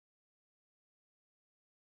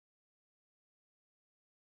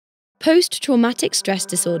Post-traumatic stress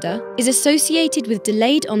disorder is associated with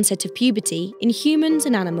delayed onset of puberty in humans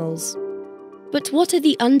and animals. But what are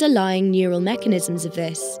the underlying neural mechanisms of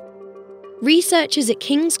this? Researchers at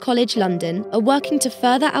King's College London are working to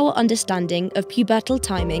further our understanding of pubertal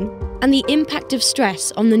timing and the impact of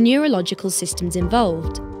stress on the neurological systems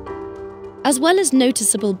involved. As well as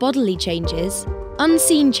noticeable bodily changes,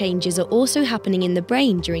 unseen changes are also happening in the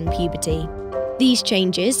brain during puberty. These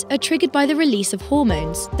changes are triggered by the release of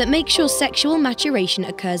hormones that make sure sexual maturation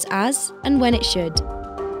occurs as and when it should.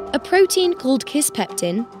 A protein called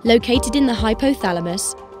kisspeptin, located in the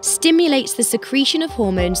hypothalamus, stimulates the secretion of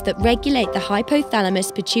hormones that regulate the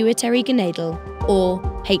hypothalamus pituitary gonadal, or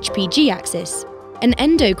HPG axis, an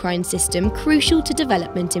endocrine system crucial to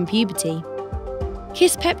development in puberty.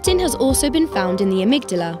 Kisspeptin has also been found in the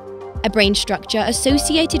amygdala, a brain structure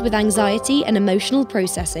associated with anxiety and emotional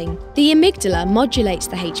processing. The amygdala modulates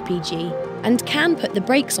the HPG and can put the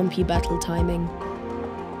brakes on pubertal timing.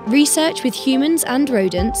 Research with humans and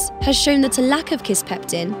rodents has shown that a lack of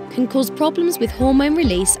kisspeptin can cause problems with hormone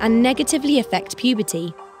release and negatively affect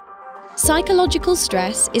puberty. Psychological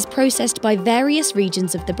stress is processed by various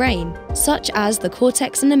regions of the brain, such as the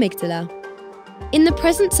cortex and amygdala. In the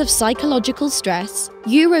presence of psychological stress,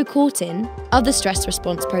 urocortin, other stress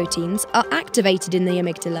response proteins, are activated in the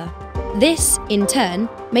amygdala. This, in turn,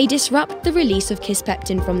 may disrupt the release of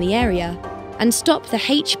kisspeptin from the area and stop the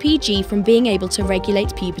HPG from being able to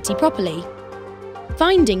regulate puberty properly.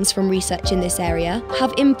 Findings from research in this area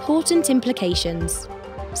have important implications.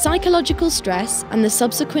 Psychological stress and the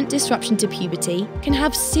subsequent disruption to puberty can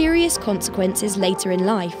have serious consequences later in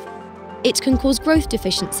life. It can cause growth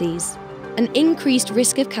deficiencies, an increased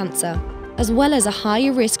risk of cancer, as well as a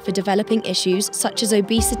higher risk for developing issues such as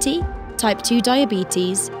obesity, type 2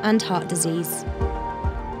 diabetes, and heart disease.